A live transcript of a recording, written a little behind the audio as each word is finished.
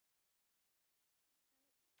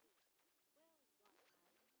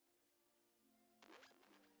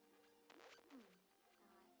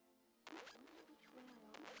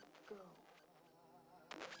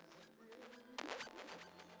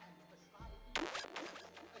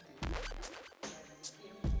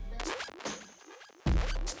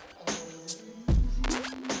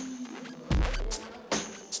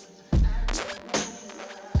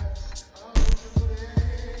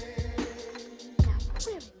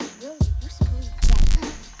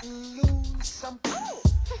lose some.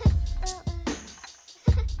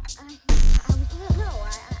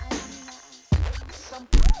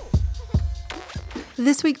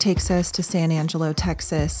 This week takes us to San Angelo,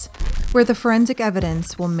 Texas, where the forensic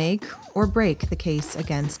evidence will make or break the case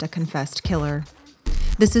against a confessed killer.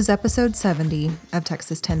 This is episode 70 of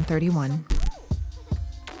Texas 1031.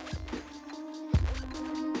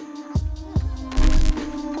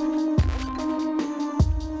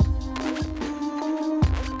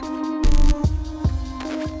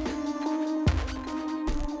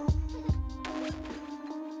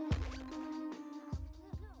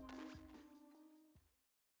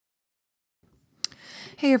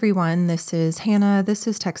 Hey everyone, this is Hannah, this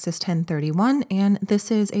is Texas 1031, and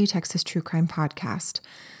this is a Texas True Crime podcast.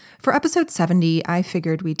 For episode 70, I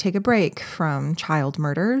figured we'd take a break from child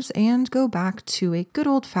murders and go back to a good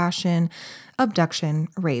old-fashioned abduction,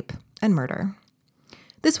 rape, and murder.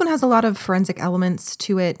 This one has a lot of forensic elements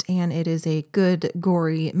to it, and it is a good,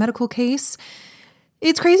 gory medical case.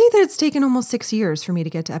 It's crazy that it's taken almost 6 years for me to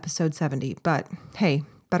get to episode 70, but hey,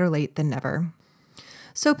 better late than never.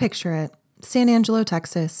 So picture it. San Angelo,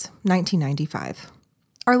 Texas, 1995.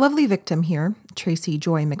 Our lovely victim here, Tracie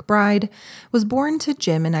Joy McBride, was born to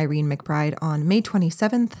Jim and Irene McBride on May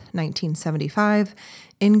 27th, 1975,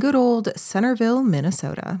 in good old Centerville,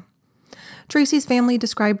 Minnesota. Tracie's family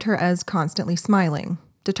described her as constantly smiling,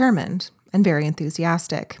 determined, and very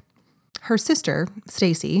enthusiastic. Her sister,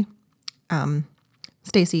 Stacy and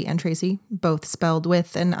Tracie, both spelled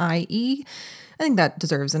with an I-E. I think that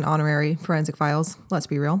deserves an honorary forensic files, let's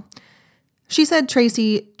be real. She said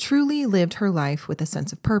Tracie truly lived her life with a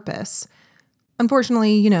sense of purpose.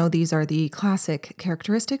 Unfortunately, these are the classic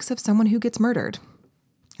characteristics of someone who gets murdered.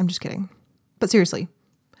 I'm just kidding. But seriously,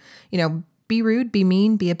 be rude, be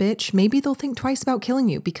mean, be a bitch. Maybe they'll think twice about killing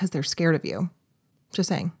you because they're scared of you. Just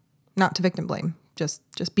saying. Not to victim blame. Just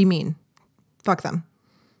be mean. Fuck them.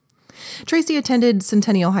 Tracie attended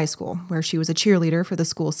Centennial High School, where she was a cheerleader for the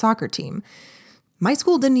school's soccer team. My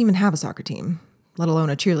school didn't even have a soccer team, let alone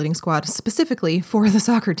a cheerleading squad specifically for the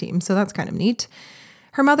soccer team, so that's kind of neat.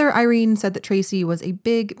 Her mother, Irene, said that Tracie was a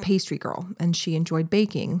big pastry girl, and she enjoyed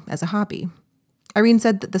baking as a hobby. Irene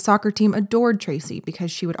said that the soccer team adored Tracie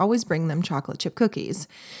because she would always bring them chocolate chip cookies.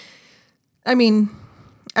 I mean,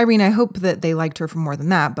 Irene, I hope that they liked her for more than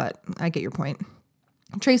that, but I get your point.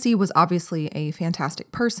 Tracie was obviously a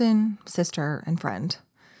fantastic person, sister, and friend.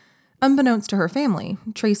 Unbeknownst to her family,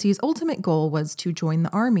 Tracie's ultimate goal was to join the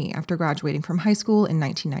Army after graduating from high school in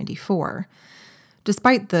 1994.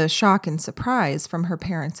 Despite the shock and surprise from her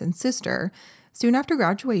parents and sister, soon after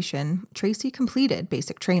graduation, Tracie completed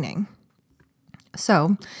basic training.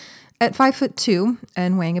 So, at 5'2"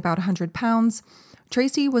 and weighing about 100 pounds,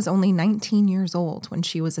 Tracie was only 19 years old when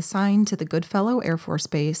she was assigned to the Goodfellow Air Force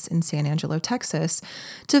Base in San Angelo, Texas,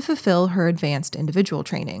 to fulfill her advanced individual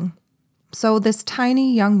training. So this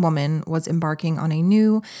tiny young woman was embarking on a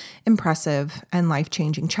new, impressive, and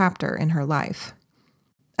life-changing chapter in her life.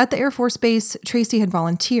 At the Air Force Base, Tracie had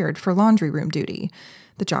volunteered for laundry room duty.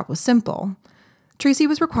 The job was simple. Tracie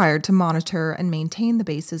was required to monitor and maintain the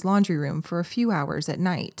base's laundry room for a few hours at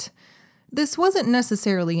night. This wasn't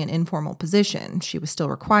necessarily an informal position. She was still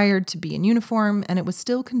required to be in uniform, and it was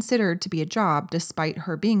still considered to be a job despite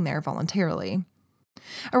her being there voluntarily.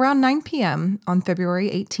 Around 9 p.m. on February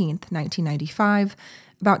 18th, 1995,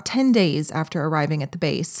 about 10 days after arriving at the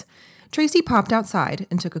base, Tracie popped outside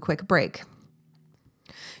and took a quick break.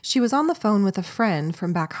 She was on the phone with a friend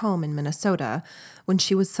from back home in Minnesota when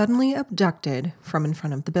she was suddenly abducted from in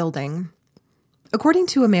front of the building. According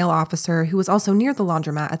to a male officer who was also near the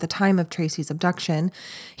laundromat at the time of Tracie's abduction,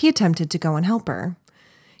 he attempted to go and help her.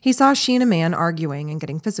 He saw she and a man arguing and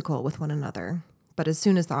getting physical with one another. But as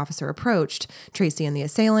soon as the officer approached Tracie and the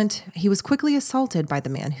assailant, he was quickly assaulted by the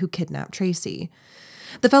man who kidnapped Tracie.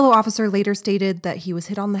 The fellow officer later stated that he was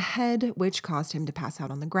hit on the head, which caused him to pass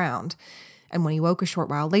out on the ground. And when he woke a short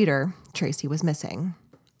while later, Tracie was missing.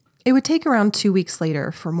 It would take around 2 weeks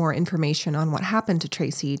later for more information on what happened to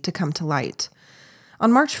Tracie to come to light.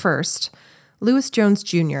 On March 1st, Lewis Jones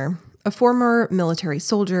Jr., a former military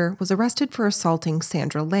soldier, was arrested for assaulting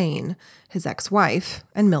Sandra Lane, his ex-wife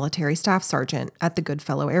and military staff sergeant at the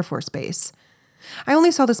Goodfellow Air Force Base. I only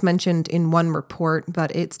saw this mentioned in one report,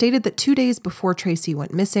 but it stated that 2 days before Tracie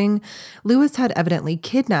went missing, Lewis had evidently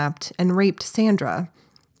kidnapped and raped Sandra.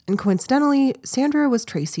 And coincidentally, Sandra was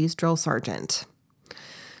Tracie's drill sergeant.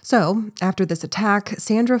 So, after this attack,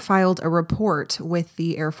 Sandra filed a report with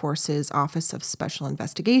the Air Force's Office of Special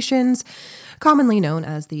Investigations, commonly known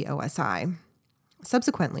as the OSI.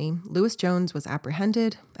 Subsequently, Lewis Jones was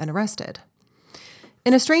apprehended and arrested.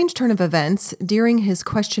 In a strange turn of events, during his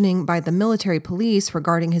questioning by the military police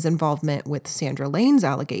regarding his involvement with Sandra Lane's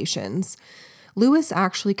allegations, Lewis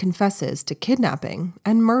actually confesses to kidnapping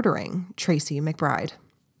and murdering Tracie McBride.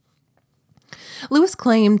 Lewis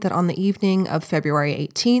claimed that on the evening of February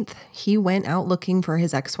 18th, he went out looking for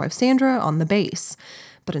his ex-wife Sandra on the base,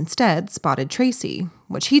 but instead spotted Tracie,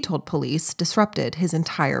 which he told police disrupted his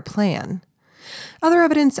entire plan. Other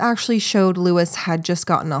evidence actually showed Lewis had just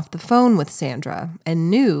gotten off the phone with Sandra and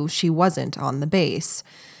knew she wasn't on the base.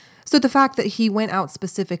 So the fact that he went out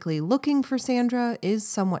specifically looking for Sandra is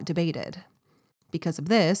somewhat debated. Because of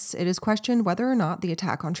this, it is questioned whether or not the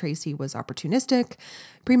attack on Tracie was opportunistic,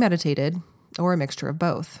 premeditated, or a mixture of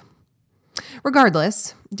both.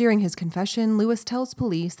 Regardless, during his confession, Lewis tells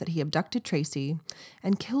police that he abducted Tracie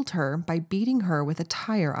and killed her by beating her with a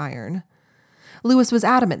tire iron. Lewis was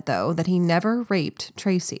adamant, though, that he never raped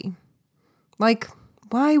Tracie.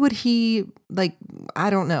 Why would he, I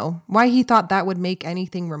don't know, why he thought that would make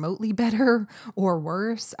anything remotely better or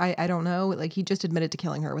worse, I don't know. He just admitted to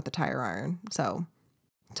killing her with a tire iron, so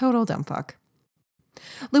total dumb fuck.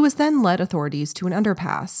 Lewis then led authorities to an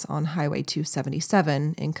underpass on Highway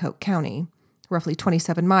 277 in Coke County, roughly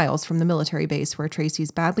 27 miles from the military base where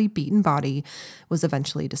Tracie's badly beaten body was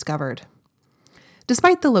eventually discovered.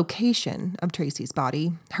 Despite the location of Tracie's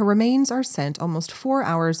body, her remains are sent almost 4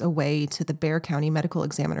 hours away to the Bexar County Medical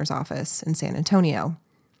Examiner's office in San Antonio.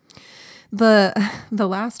 The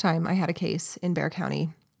last time I had a case in Bexar County,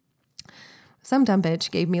 some dumb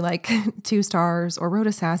bitch gave me 2 stars or wrote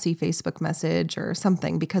a sassy Facebook message or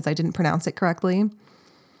something because I didn't pronounce it correctly.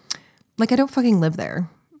 I don't fucking live there.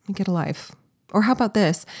 Get a life. Or how about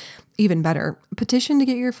this? Even better, petition to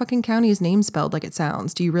get your fucking county's name spelled like it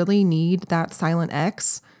sounds. Do you really need that silent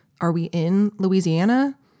X? Are we in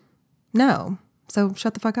Louisiana? No. So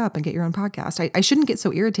shut the fuck up and get your own podcast. I shouldn't get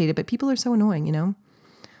so irritated, but people are so annoying, you know?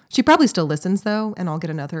 She probably still listens, though, and I'll get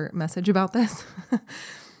another message about this.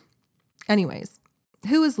 Anyways,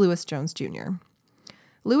 who is Lewis Jones Jr.?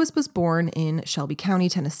 Lewis was born in Shelby County,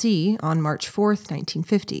 Tennessee on March 4th,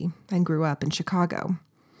 1950, and grew up in Chicago.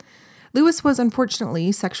 Lewis was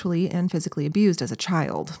unfortunately sexually and physically abused as a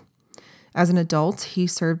child. As an adult, he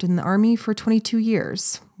served in the Army for 22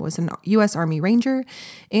 years, was an U.S. Army Ranger,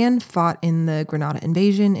 and fought in the Grenada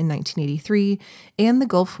invasion in 1983 and the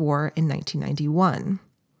Gulf War in 1991.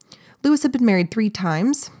 Lewis had been married 3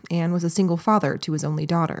 times and was a single father to his only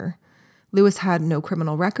daughter. Lewis had no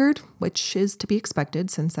criminal record, which is to be expected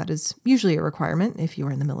since that is usually a requirement if you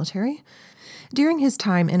are in the military. During his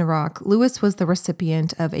time in Iraq, Lewis was the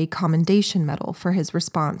recipient of a Commendation Medal for his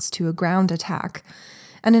response to a ground attack,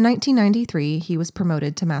 and in 1993 he was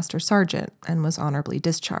promoted to Master Sergeant and was honorably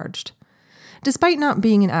discharged. Despite not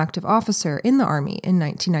being an active officer in the Army in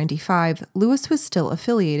 1995, Lewis was still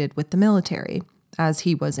affiliated with the military, as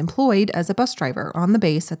he was employed as a bus driver on the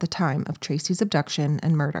base at the time of Tracie's abduction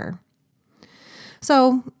and murder.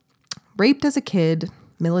 So, raped as a kid,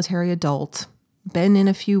 military adult, been in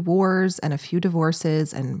a few wars and a few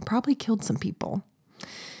divorces, and probably killed some people.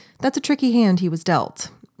 That's a tricky hand he was dealt.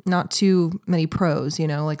 Not too many pros,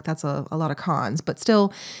 that's a lot of cons, but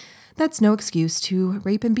still, that's no excuse to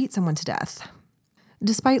rape and beat someone to death.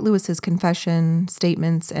 Despite Lewis's confession,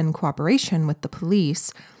 statements, and cooperation with the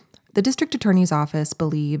police, the district attorney's office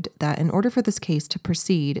believed that in order for this case to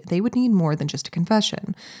proceed, they would need more than just a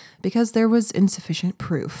confession, because there was insufficient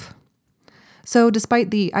proof. So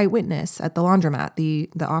despite the eyewitness at the laundromat,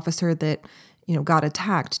 the officer that, got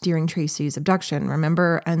attacked during Tracie's abduction,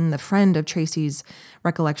 remember, and the friend of Tracie's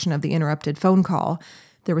recollection of the interrupted phone call,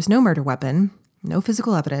 there was no murder weapon, no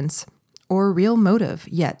physical evidence, or real motive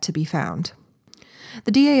yet to be found.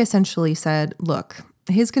 The DA essentially said, look,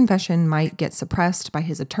 his confession might get suppressed by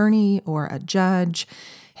his attorney or a judge.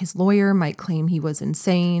 His lawyer might claim he was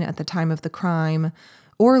insane at the time of the crime,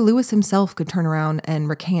 or Lewis himself could turn around and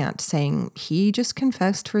recant, saying he just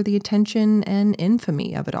confessed for the attention and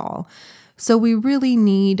infamy of it all. So we really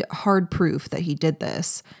need hard proof that he did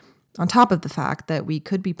this, on top of the fact that we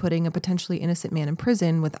could be putting a potentially innocent man in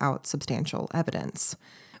prison without substantial evidence.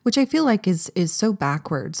 Which I feel like is so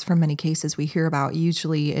backwards from many cases we hear about.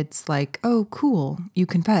 Usually it's like, oh, cool, you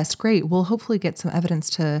confessed, great. We'll hopefully get some evidence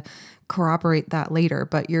to corroborate that later,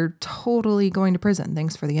 but you're totally going to prison.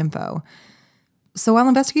 Thanks for the info. So while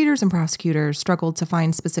investigators and prosecutors struggled to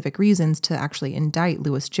find specific reasons to actually indict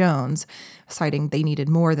Lewis Jones, citing they needed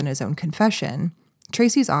more than his own confession,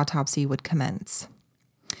 Tracie's autopsy would commence.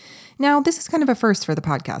 Now, this is kind of a first for the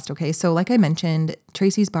podcast, okay? So like I mentioned,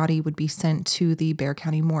 Tracie's body would be sent to the Bexar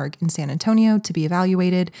County morgue in San Antonio to be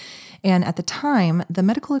evaluated. And at the time, the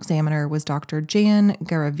medical examiner was Dr. Jan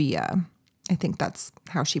Garavilla. I think that's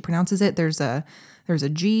how she pronounces it. There's a There's a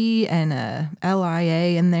G and a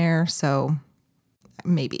LIA in there, so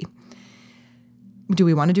maybe. Do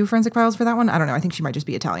we want to do forensic files for that one? I don't know. I think she might just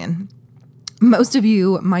be Italian. Most of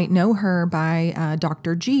you might know her by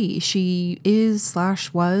Dr. G. She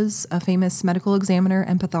is/was a famous medical examiner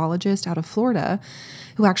and pathologist out of Florida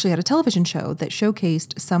who actually had a television show that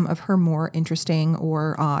showcased some of her more interesting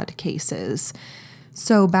or odd cases.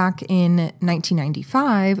 So back in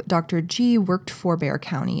 1995, Dr. G worked for Bexar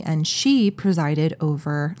County and she presided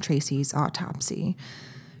over Tracie's autopsy.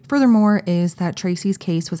 Furthermore is that Tracie's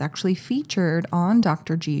case was actually featured on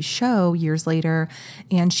Dr. G's show years later,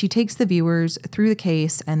 and she takes the viewers through the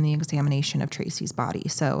case and the examination of Tracie's body.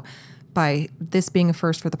 So by this being a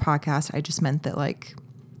first for the podcast, I just meant that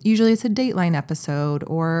usually it's a Dateline episode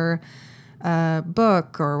or a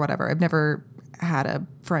book or whatever. I've never had a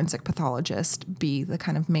forensic pathologist be the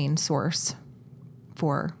kind of main source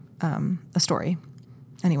for a story.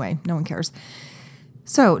 Anyway, no one cares.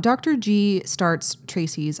 So Dr. G starts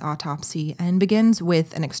Tracie's autopsy and begins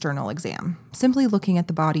with an external exam, simply looking at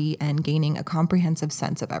the body and gaining a comprehensive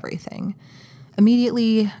sense of everything.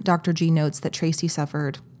 Immediately, Dr. G notes that Tracie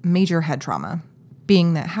suffered major head trauma,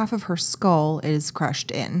 being that half of her skull is crushed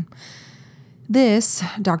in. This,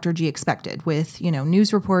 Dr. G expected, with,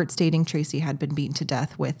 news reports stating Tracie had been beaten to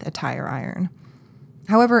death with a tire iron.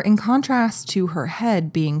 However, in contrast to her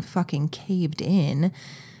head being fucking caved in,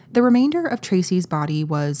 the remainder of Tracie's body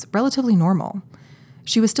was relatively normal.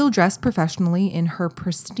 She was still dressed professionally in her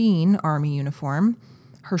pristine army uniform.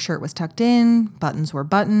 Her shirt was tucked in, buttons were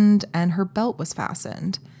buttoned, and her belt was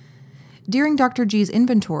fastened. During Dr. G's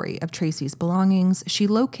inventory of Tracie's belongings, she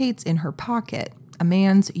locates in her pocket a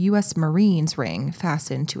man's U.S. Marines ring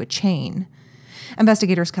fastened to a chain.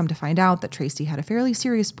 Investigators come to find out that Tracie had a fairly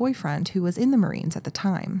serious boyfriend who was in the Marines at the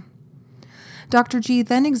time. Dr. G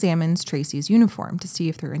then examines Tracie's uniform to see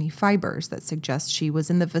if there are any fibers that suggest she was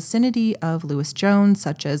in the vicinity of Lewis Jones,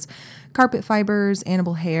 such as carpet fibers,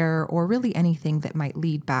 animal hair, or really anything that might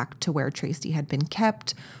lead back to where Tracie had been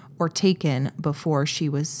kept or taken before she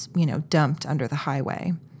was, dumped under the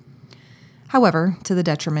highway. However, to the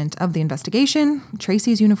detriment of the investigation,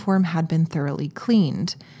 Tracie's uniform had been thoroughly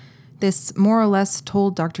cleaned. This more or less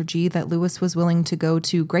told Dr. G that Lewis was willing to go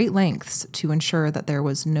to great lengths to ensure that there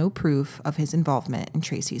was no proof of his involvement in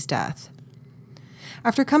Tracie's death.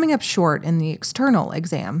 After coming up short in the external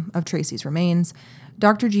exam of Tracie's remains,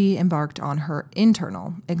 Dr. G embarked on her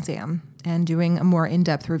internal exam and doing a more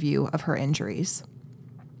in-depth review of her injuries.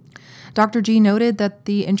 Dr. G noted that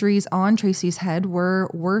the injuries on Tracie's head were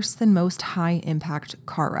worse than most high-impact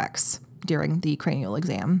car wrecks during the cranial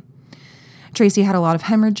exam. Tracie had a lot of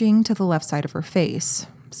hemorrhaging to the left side of her face.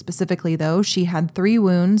 Specifically, though, she had 3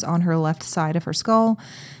 wounds on her left side of her skull,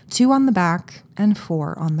 2 on the back, and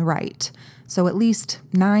 4 on the right. So at least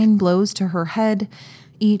 9 blows to her head,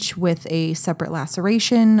 each with a separate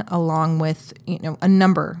laceration, along with, a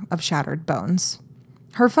number of shattered bones.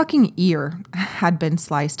 Her fucking ear had been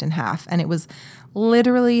sliced in half, and it was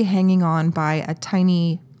literally hanging on by a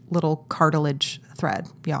tiny little cartilage thread,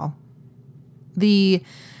 y'all. The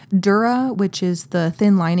dura, which is the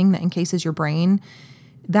thin lining that encases your brain,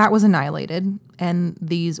 that was annihilated, and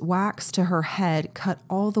these whacks to her head cut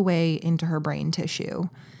all the way into her brain tissue.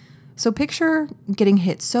 So picture getting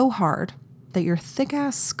hit so hard that your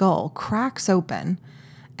thick-ass skull cracks open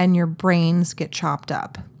and your brains get chopped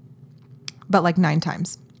up. But 9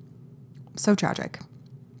 times. So tragic.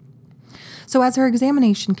 So as her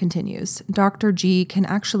examination continues, Dr. G can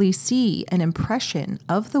actually see an impression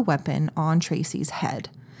of the weapon on Tracie's head,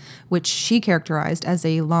 which she characterized as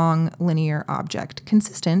a long linear object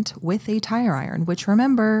consistent with a tire iron, which,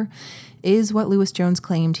 remember, is what Lewis Jones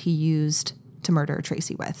claimed he used to murder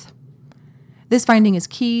Tracie with. This finding is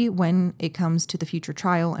key when it comes to the future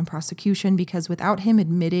trial and prosecution because without him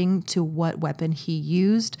admitting to what weapon he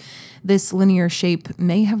used, this linear shape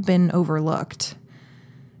may have been overlooked.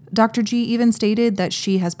 Dr. G even stated that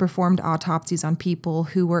she has performed autopsies on people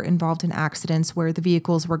who were involved in accidents where the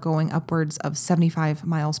vehicles were going upwards of 75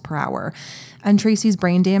 miles per hour, and Tracie's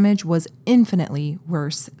brain damage was infinitely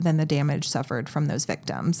worse than the damage suffered from those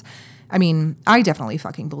victims. I mean, I definitely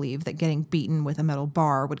fucking believe that getting beaten with a metal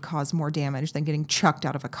bar would cause more damage than getting chucked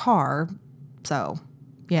out of a car. So,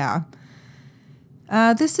 yeah.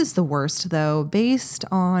 This is the worst, though. Based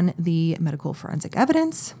on the medical forensic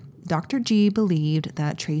evidence, Dr. G believed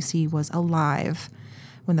that Tracie was alive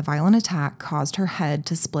when the violent attack caused her head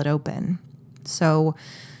to split open. So,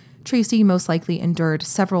 Tracie most likely endured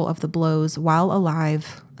several of the blows while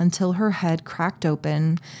alive until her head cracked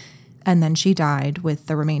open, and then she died with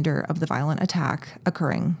the remainder of the violent attack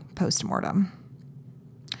occurring post-mortem.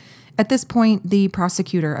 At this point, the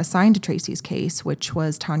prosecutor assigned to Tracie's case, which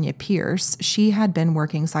was Tanya Pierce, she had been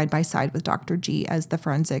working side by side with Dr. G as the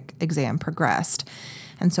forensic exam progressed.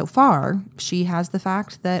 And so far, she has the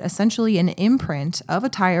fact that essentially an imprint of a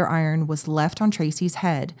tire iron was left on Tracie's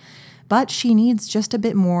head. But she needs just a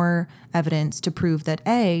bit more evidence to prove that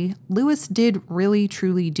A, Lewis did really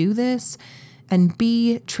truly do this, and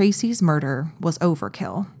B, Tracie's murder was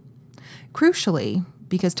overkill. Crucially,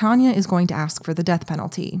 because Tanya is going to ask for the death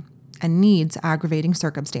penalty and needs aggravating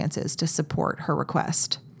circumstances to support her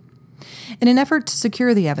request. In an effort to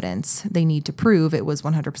secure the evidence they need to prove it was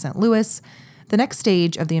 100% Lewis, the next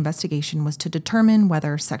stage of the investigation was to determine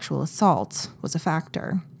whether sexual assault was a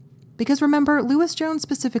factor. Because remember, Lewis Jones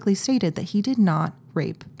specifically stated that he did not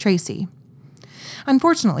rape Tracie.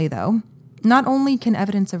 Unfortunately, though, not only can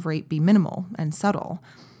evidence of rape be minimal and subtle,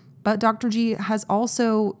 but Dr. G has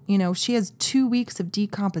also, she has 2 weeks of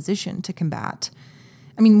decomposition to combat.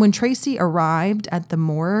 I mean, when Tracie arrived at the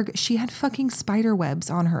morgue, she had fucking spider webs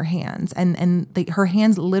on her hands, and her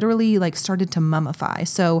hands literally started to mummify.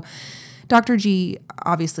 So Dr. G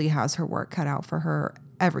obviously has her work cut out for her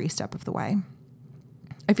every step of the way.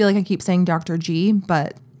 I feel like I keep saying Dr. G,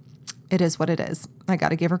 but it is what it is. I got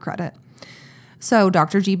to give her credit. So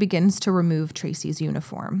Dr. G begins to remove Tracie's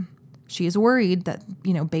uniform. She is worried that,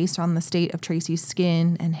 based on the state of Tracie's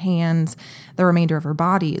skin and hands, the remainder of her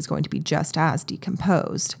body is going to be just as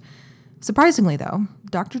decomposed. Surprisingly, though,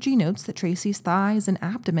 Dr. G notes that Tracie's thighs and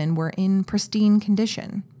abdomen were in pristine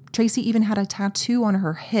condition. Tracie even had a tattoo on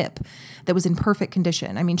her hip that was in perfect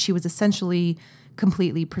condition. I mean, she was essentially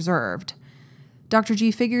completely preserved. Dr.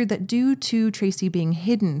 G figured that due to Tracie being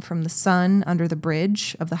hidden from the sun under the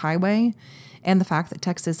bridge of the highway, and the fact that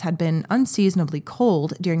Texas had been unseasonably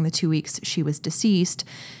cold during the 2 weeks she was deceased,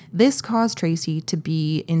 this caused Tracie to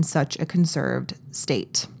be in such a conserved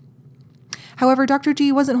state. However, Dr.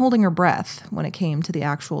 G wasn't holding her breath when it came to the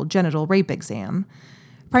actual genital rape exam,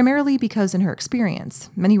 primarily because in her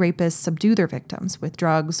experience, many rapists subdue their victims with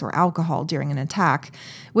drugs or alcohol during an attack,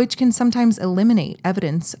 which can sometimes eliminate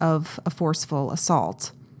evidence of a forceful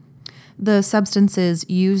assault. The substances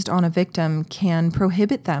used on a victim can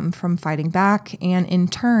prohibit them from fighting back and, in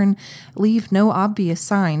turn, leave no obvious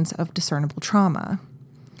signs of discernible trauma.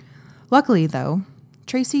 Luckily, though,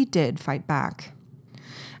 Tracie did fight back.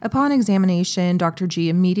 Upon examination, Dr. G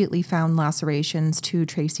immediately found lacerations to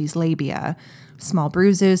Tracie's labia, small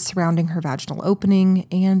bruises surrounding her vaginal opening,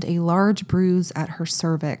 and a large bruise at her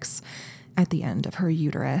cervix at the end of her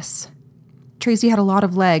uterus. Tracie had a lot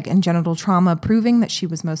of leg and genital trauma, proving that she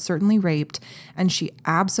was most certainly raped, and she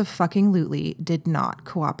abso-fucking-lutely did not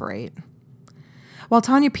cooperate. While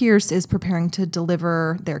Tanya Pierce is preparing to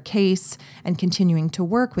deliver their case and continuing to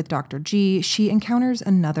work with Dr. G, she encounters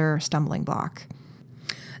another stumbling block.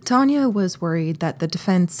 Tanya was worried that the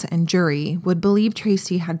defense and jury would believe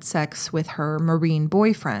Tracie had sex with her Marine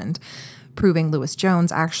boyfriend, proving Lewis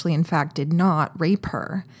Jones actually in fact did not rape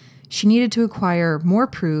her. She needed to acquire more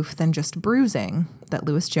proof than just bruising that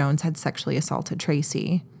Lewis Jones had sexually assaulted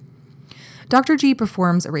Tracie. Dr. G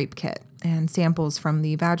performs a rape kit, and samples from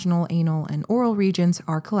the vaginal, anal, and oral regions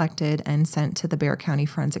are collected and sent to the Bexar County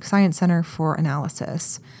Forensic Science Center for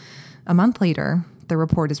analysis. A month later, the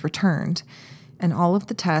report is returned, and all of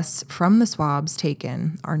the tests from the swabs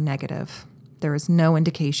taken are negative. There is no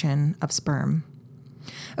indication of sperm.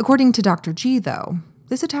 According to Dr. G, though,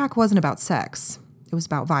 this attack wasn't about sex. It was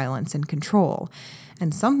about violence and control,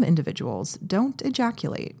 and some individuals don't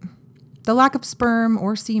ejaculate. The lack of sperm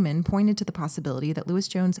or semen pointed to the possibility that Lewis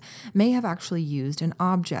Jones may have actually used an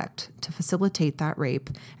object to facilitate that rape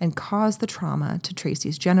and cause the trauma to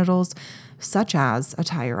Tracie's genitals, such as a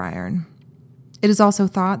tire iron. It is also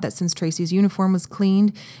thought that since Tracie's uniform was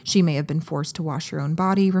cleaned, she may have been forced to wash her own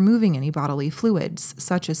body, removing any bodily fluids,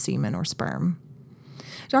 such as semen or sperm.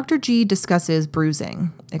 Dr. G discusses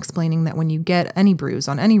bruising, explaining that when you get any bruise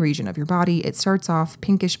on any region of your body, it starts off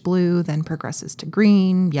pinkish blue, then progresses to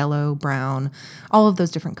green, yellow, brown, all of those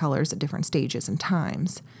different colors at different stages and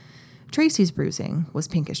times. Tracie's bruising was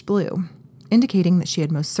pinkish blue, indicating that she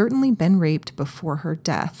had most certainly been raped before her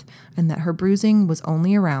death and that her bruising was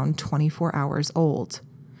only around 24 hours old.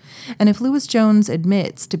 And if Lewis Jones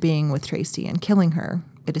admits to being with Tracie and killing her,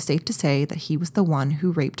 it is safe to say that he was the one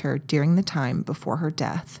who raped her during the time before her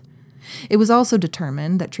death. It was also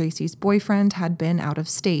determined that Tracie's boyfriend had been out of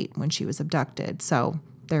state when she was abducted, so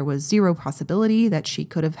there was zero possibility that she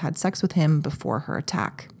could have had sex with him before her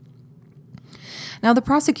attack. Now, the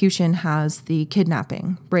prosecution has the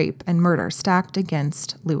kidnapping, rape, and murder stacked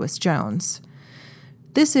against Lewis Jones.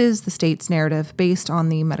 This is the state's narrative based on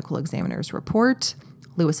the medical examiner's report,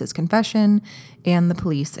 Lewis's confession, and the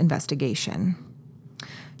police investigation.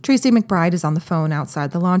 Tracie McBride is on the phone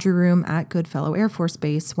outside the laundry room at Goodfellow Air Force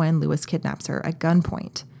Base when Lewis kidnaps her at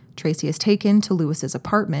gunpoint. Tracie is taken to Lewis's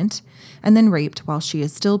apartment and then raped while she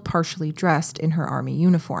is still partially dressed in her Army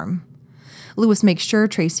uniform. Lewis makes sure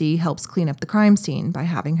Tracie helps clean up the crime scene by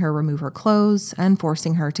having her remove her clothes and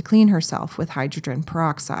forcing her to clean herself with hydrogen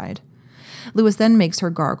peroxide. Lewis then makes her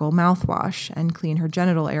gargle mouthwash and clean her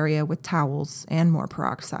genital area with towels and more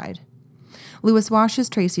peroxide. Lewis washes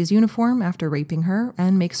Tracie's uniform after raping her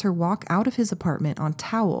and makes her walk out of his apartment on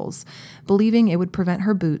towels, believing it would prevent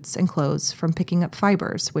her boots and clothes from picking up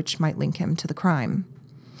fibers, which might link him to the crime.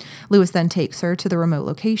 Lewis then takes her to the remote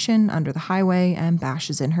location under the highway and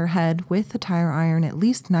bashes in her head with a tire iron at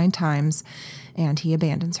least 9 times, and he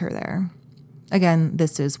abandons her there. Again,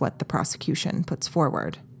 this is what the prosecution puts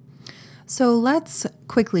forward. So let's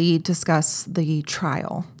quickly discuss the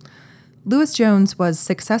trial. Lewis Jones was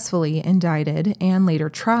successfully indicted and later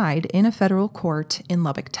tried in a federal court in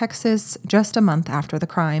Lubbock, Texas, just a month after the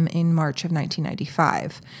crime in March of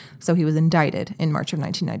 1995. So he was indicted in March of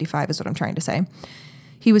 1995 is what I'm trying to say.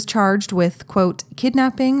 He was charged with, quote,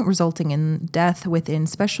 kidnapping resulting in death within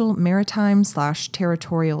special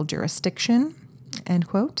maritime/territorial jurisdiction, end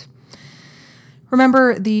quote.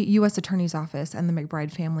 Remember, the U.S. Attorney's Office and the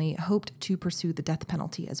McBride family hoped to pursue the death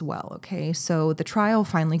penalty as well, okay? So the trial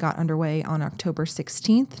finally got underway on October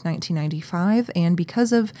 16th, 1995, and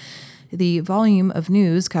because of the volume of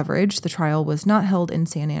news coverage, the trial was not held in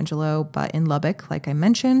San Angelo, but in Lubbock, like I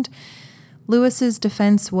mentioned. Lewis's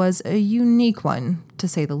defense was a unique one, to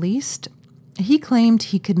say the least. He claimed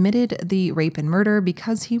he committed the rape and murder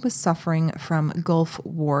because he was suffering from Gulf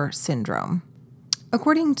War syndrome.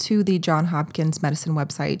 According to the Johns Hopkins Medicine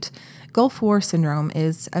website, Gulf War syndrome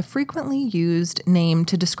is a frequently used name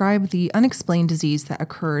to describe the unexplained disease that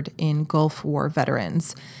occurred in Gulf War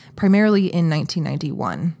veterans, primarily in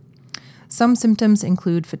 1991. Some symptoms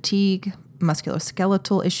include fatigue,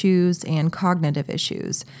 musculoskeletal issues, and cognitive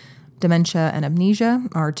issues. Dementia and amnesia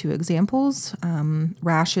are 2 examples,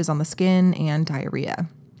 rashes on the skin, and diarrhea.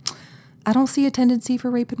 I don't see a tendency for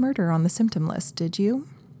rape and murder on the symptom list, did you?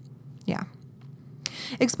 Yeah.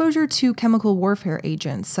 Exposure to chemical warfare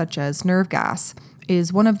agents such as nerve gas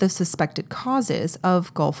is one of the suspected causes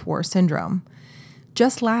of Gulf War syndrome.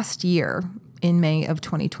 Just last year, in May of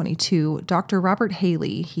 2022, Dr. Robert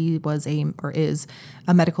Haley, he is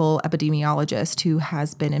a medical epidemiologist who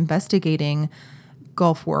has been investigating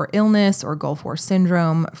Gulf War illness or Gulf War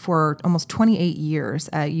syndrome for almost 28 years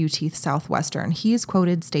at UT Southwestern. He is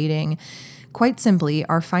quoted stating, quite simply,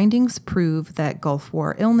 our findings prove that Gulf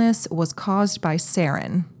War illness was caused by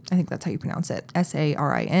sarin, I think that's how you pronounce it,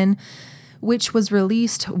 SARIN, which was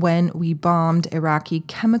released when we bombed Iraqi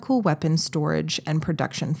chemical weapon storage and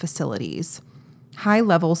production facilities.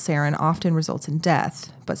 High-level sarin often results in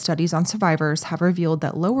death, but studies on survivors have revealed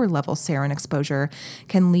that lower-level sarin exposure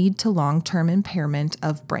can lead to long-term impairment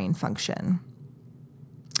of brain function.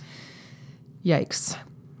 Yikes.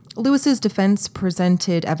 Lewis's defense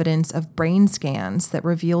presented evidence of brain scans that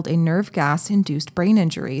revealed a nerve gas-induced brain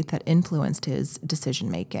injury that influenced his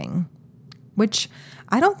decision-making, which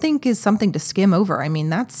I don't think is something to skim over. I mean,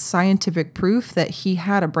 that's scientific proof that he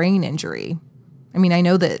had a brain injury. I mean, I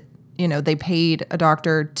know that, they paid a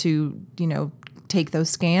doctor to, take those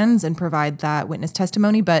scans and provide that witness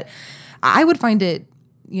testimony, but I would find it,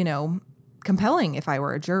 compelling if I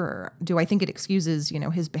were a juror. Do I think it excuses,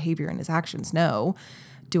 his behavior and his actions? No.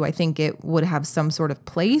 Do I think it would have some sort of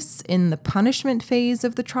place in the punishment phase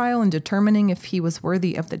of the trial in determining if he was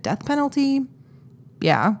worthy of the death penalty?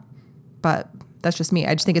 Yeah, but that's just me.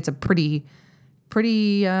 I just think it's a pretty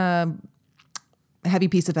heavy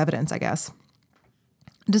piece of evidence, I guess.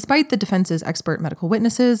 Despite the defense's expert medical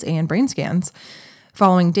witnesses and brain scans,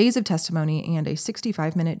 following days of testimony and a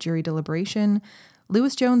 65-minute jury deliberation,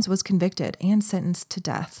 Lewis Jones was convicted and sentenced to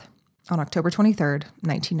death on October 23rd,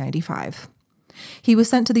 1995. He was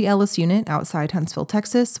sent to the Ellis Unit outside Huntsville,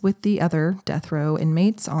 Texas, with the other death row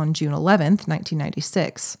inmates on June 11th,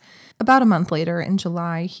 1996. About a month later, in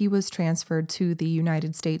July, he was transferred to the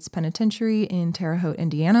United States Penitentiary in Terre Haute,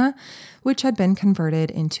 Indiana, which had been converted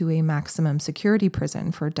into a maximum security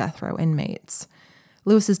prison for death row inmates.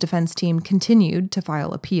 Lewis's defense team continued to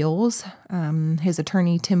file appeals. His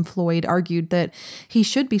attorney, Tim Floyd, argued that he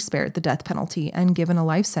should be spared the death penalty and given a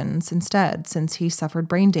life sentence instead, since he suffered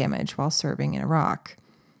brain damage while serving in Iraq.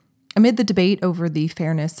 Amid the debate over the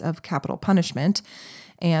fairness of capital punishment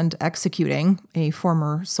and executing a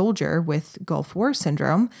former soldier with Gulf War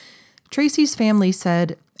syndrome, Tracie's family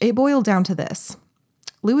said it boiled down to this: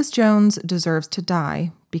 Lewis Jones deserves to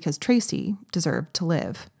die because Tracie deserved to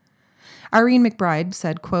live. Irene McBride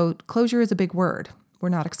said, quote, "Closure is a big word. We're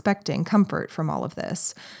not expecting comfort from all of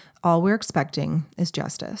this. All we're expecting is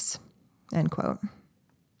justice." End quote.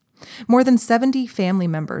 More than 70 family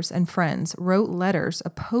members and friends wrote letters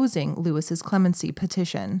opposing Lewis's clemency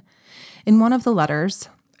petition. In one of the letters,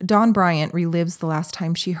 Dawn Bryant relives the last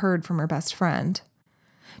time she heard from her best friend.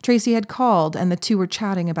 Tracie had called and the two were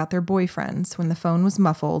chatting about their boyfriends when the phone was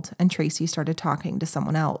muffled and Tracie started talking to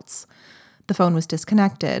someone else. The phone was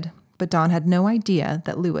disconnected, but Dawn had no idea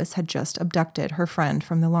that Lewis had just abducted her friend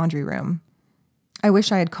from the laundry room. "I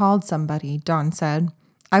wish I had called somebody," Dawn said.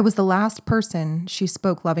 "I was the last person she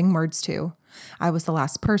spoke loving words to. I was the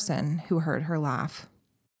last person who heard her laugh."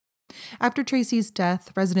 After Tracie's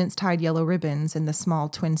death, residents tied yellow ribbons in the small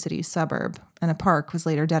Twin Cities suburb, and a park was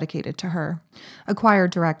later dedicated to her. A choir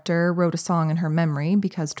director wrote a song in her memory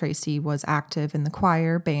because Tracie was active in the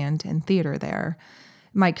choir, band, and theater there.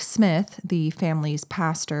 Mike Smith, the family's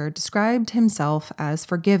pastor, described himself as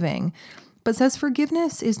forgiving, but says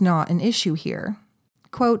forgiveness is not an issue here.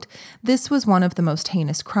 Quote, "This was one of the most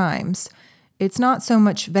heinous crimes. It's not so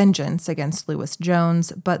much vengeance against Lewis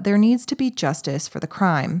Jones, but there needs to be justice for the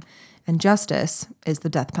crime, and justice is the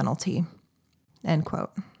death penalty." End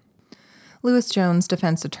quote. Lewis Jones'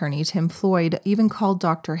 defense attorney, Tim Floyd, even called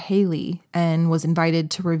Dr. Haley and was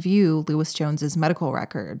invited to review Lewis Jones's medical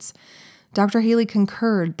records. Dr. Haley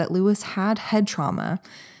concurred that Lewis had head trauma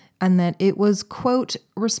and that it was, quote,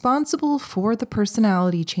 "responsible for the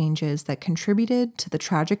personality changes that contributed to the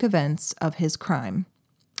tragic events of his crime,"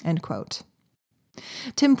 end quote.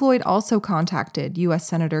 Tim Floyd also contacted U.S.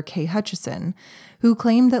 Senator Kay Hutchison, who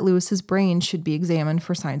claimed that Lewis's brain should be examined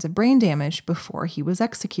for signs of brain damage before he was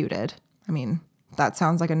executed. I mean, that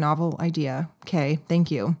sounds like a novel idea. Kay,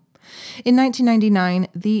 thank you. In 1999,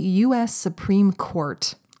 the U.S. Supreme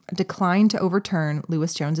Court declined to overturn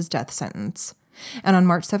Lewis Jones's death sentence. And on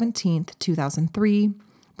March 17, 2003,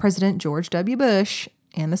 President George W. Bush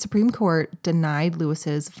and the Supreme Court denied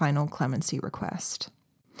Lewis's final clemency request.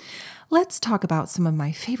 Let's talk about some of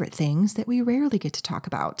my favorite things that we rarely get to talk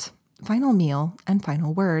about: final meal and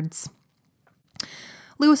final words.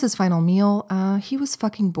 Lewis's final meal, he was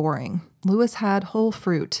fucking boring. Lewis had whole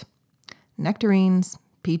fruit, nectarines,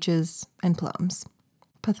 peaches, and plums.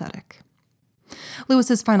 Pathetic.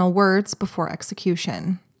 Lewis's final words before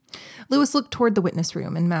execution. Lewis looked toward the witness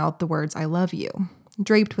room and mouthed the words, "I love you."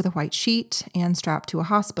 Draped with a white sheet and strapped to a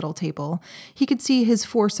hospital table, he could see his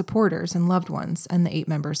 4 supporters and loved ones and the 8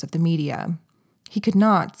 members of the media. He could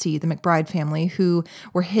not see the McBride family, who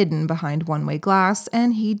were hidden behind one-way glass,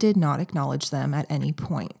 and he did not acknowledge them at any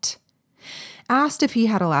point. Asked if he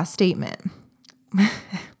had a last statement,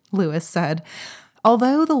 Lewis said,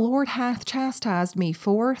 "Although the Lord hath chastised me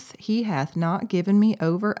forth, he hath not given me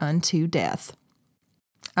over unto death."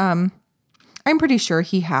 I'm pretty sure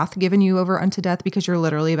he hath given you over unto death because you're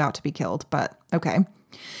literally about to be killed, but okay.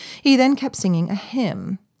 He then kept singing a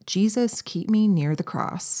hymn, "Jesus, keep me near the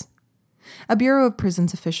cross." A Bureau of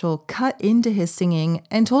Prisons official cut into his singing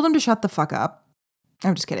and told him to shut the fuck up.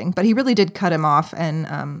 I'm just kidding, but he really did cut him off,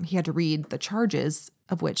 and he had to read the charges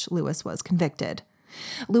of which Lewis was convicted.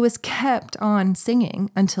 Lewis kept on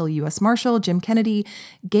singing until U.S. Marshal Jim Kennedy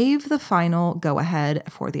gave the final go-ahead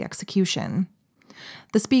for the execution.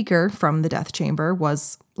 The speaker from the death chamber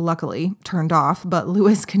was luckily turned off, but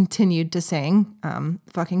Lewis continued to sing,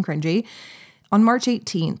 fucking cringy. On March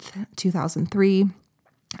 18th, 2003,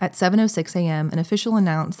 at 7:06 a.m., an official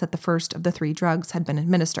announced that the first of the 3 drugs had been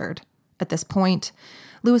administered. At this point,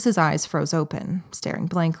 Lewis's eyes froze open, staring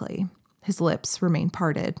blankly. His lips remained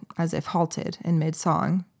parted, as if halted in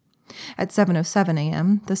mid-song. At 7:07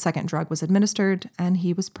 a.m., the second drug was administered, and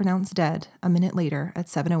he was pronounced dead a minute later at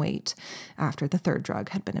 7:08, after the third drug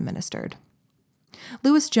had been administered.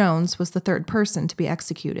 Lewis Jones was the 3rd person to be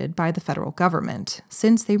executed by the federal government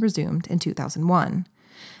since they resumed in 2001.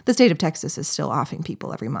 The state of Texas is still offing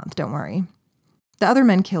people every month, don't worry. The other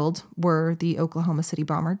men killed were the Oklahoma City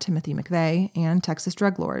bomber Timothy McVeigh and Texas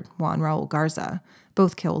drug lord Juan Raul Garza,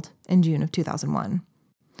 both killed in June of 2001.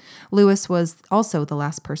 Lewis was also the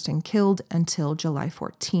last person killed until July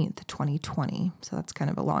 14th, 2020, so that's kind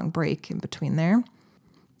of a long break in between there.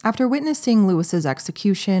 After witnessing Lewis's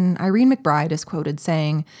execution, Irene McBride is quoted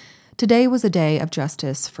saying, "Today was a day of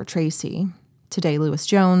justice for Tracie. Today Lewis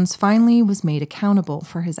Jones finally was made accountable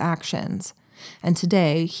for his actions, and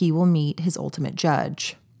today he will meet his ultimate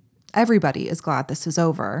judge. Everybody is glad this is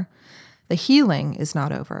over. The healing is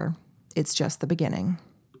not over. It's just the beginning."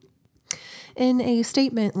 In a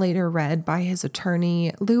statement later read by his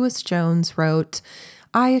attorney, Lewis Jones wrote,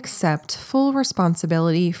 "I accept full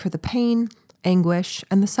responsibility for the pain, anguish,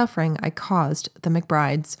 and the suffering I caused the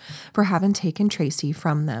McBrides for having taken Tracie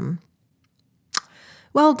from them."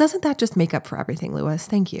 Well, doesn't that just make up for everything, Lewis?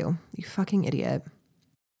 Thank you. You fucking idiot.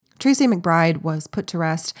 Tracie McBride was put to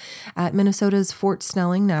rest at Minnesota's Fort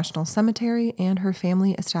Snelling National Cemetery, and her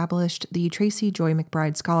family established the Tracie Joy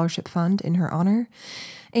McBride Scholarship Fund in her honor.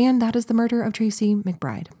 And that is the murder of Tracie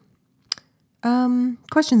McBride.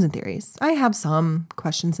 Questions and theories. I have some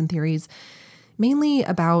questions and theories, mainly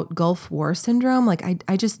about Gulf War syndrome. Like,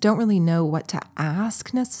 I just don't really know what to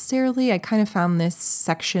ask necessarily. I kind of found this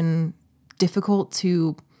section difficult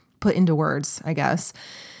to put into words, I guess.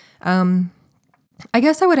 I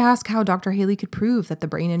guess I would ask how Dr. Haley could prove that the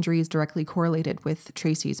brain injury is directly correlated with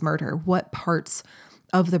Tracie's murder. What parts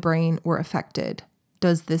of the brain were affected?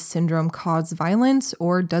 Does this syndrome cause violence,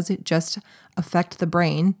 or does it just affect the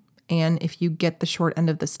brain? And if you get the short end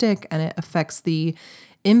of the stick and it affects the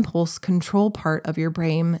impulse control part of your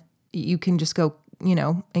brain, you can just go,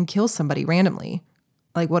 and kill somebody randomly.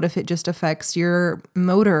 Like, what if it just affects your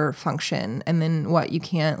motor function, and then what? You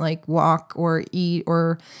can't walk or eat,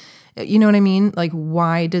 or you know what I mean? Like,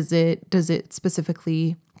 why does it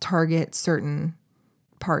specifically target certain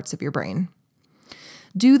parts of your brain?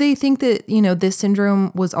 Do they think that, this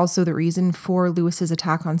syndrome was also the reason for Lewis's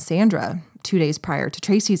attack on Sandra 2 days prior to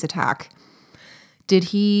Tracie's attack? Did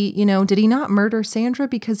he not murder Sandra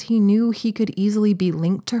because he knew he could easily be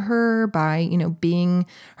linked to her by, being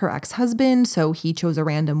her ex-husband, so he chose a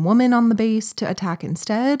random woman on the base to attack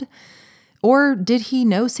instead? Or did he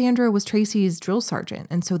know Sandra was Tracie's drill sergeant,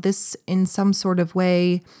 and so this, in some sort of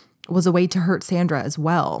way, was a way to hurt Sandra as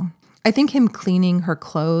well? I think him cleaning her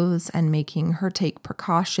clothes and making her take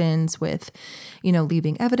precautions with,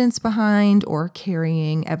 leaving evidence behind or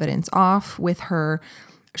carrying evidence off with her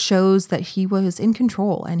shows that he was in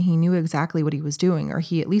control and he knew exactly what he was doing, or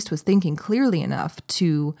he at least was thinking clearly enough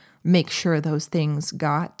to make sure those things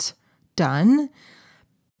got done.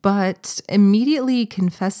 But immediately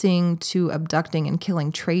confessing to abducting and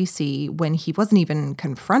killing Tracie when he wasn't even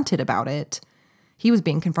confronted about it, he was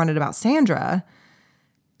being confronted about Sandra.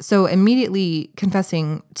 So immediately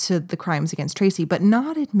confessing to the crimes against Tracie, but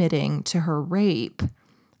not admitting to her rape,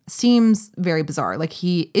 seems very bizarre. Like,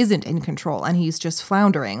 he isn't in control and he's just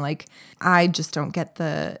floundering. Like, I just don't get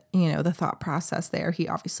the thought process there. He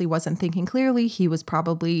obviously wasn't thinking clearly. He was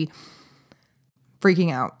probably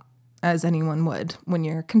freaking out, as anyone would when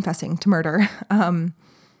you're confessing to murder.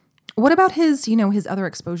 What about his other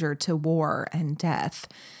exposure to war and death?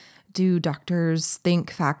 Do doctors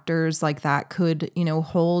think factors like that could,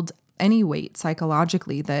 hold any weight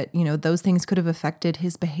psychologically, that, those things could have affected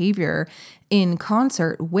his behavior in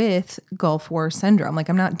concert with Gulf War syndrome? Like,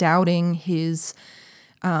 I'm not doubting his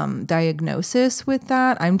diagnosis with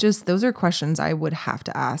that. Those are questions I would have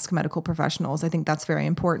to ask medical professionals. I think that's very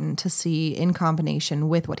important to see in combination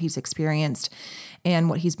with what he's experienced and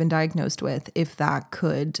what he's been diagnosed with, if that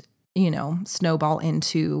could, snowball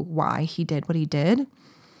into why he did what he did.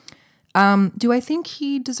 Do I think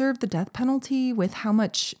he deserved the death penalty with how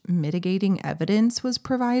much mitigating evidence was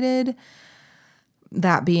provided?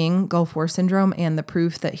 That being Gulf War syndrome and the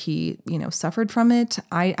proof that he, suffered from it.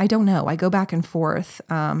 I don't know. I go back and forth.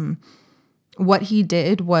 What he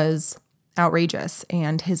did was outrageous,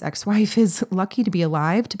 and his ex-wife is lucky to be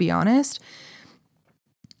alive, to be honest.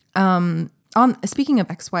 Speaking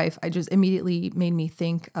of ex-wife, I just immediately made me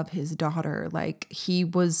think of his daughter. Like, he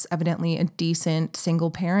was evidently a decent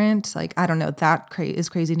single parent. Like, I don't know, that is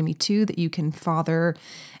crazy to me too, that you can father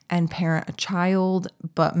and parent a child,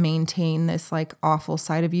 but maintain this awful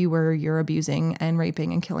side of you where you're abusing and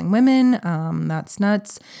raping and killing women. That's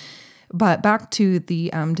nuts. But back to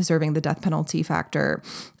the deserving the death penalty factor.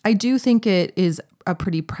 I do think it is a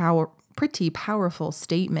pretty powerful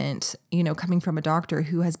statement, coming from a doctor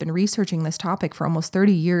who has been researching this topic for almost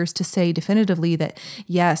 30 years to say definitively that,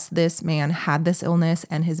 yes, this man had this illness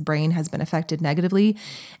and his brain has been affected negatively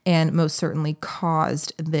and most certainly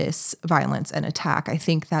caused this violence and attack. I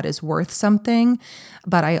think that is worth something,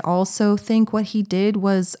 but I also think what he did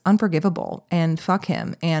was unforgivable, and fuck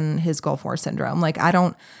him and his Gulf War syndrome. Like, I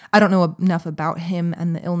don't know enough about him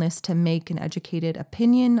and the illness to make an educated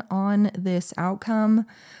opinion on this outcome.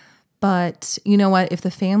 But you know what? If the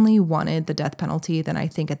family wanted the death penalty, then I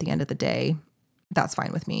think at the end of the day, that's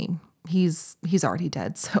fine with me. He's already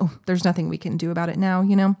dead, so there's nothing we can do about it now,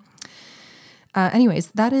 Anyways,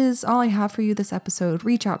 that is all I have for you this episode.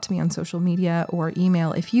 Reach out to me on social media or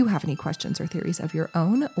email if you have any questions or theories of your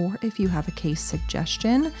own, or if you have a case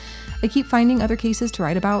suggestion. I keep finding other cases to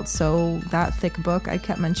write about, so that thick book I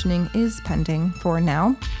kept mentioning is pending for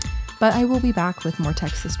now. But I will be back with more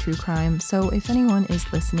Texas true crime, so if anyone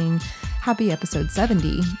is listening, happy episode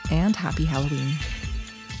 70 and happy Halloween.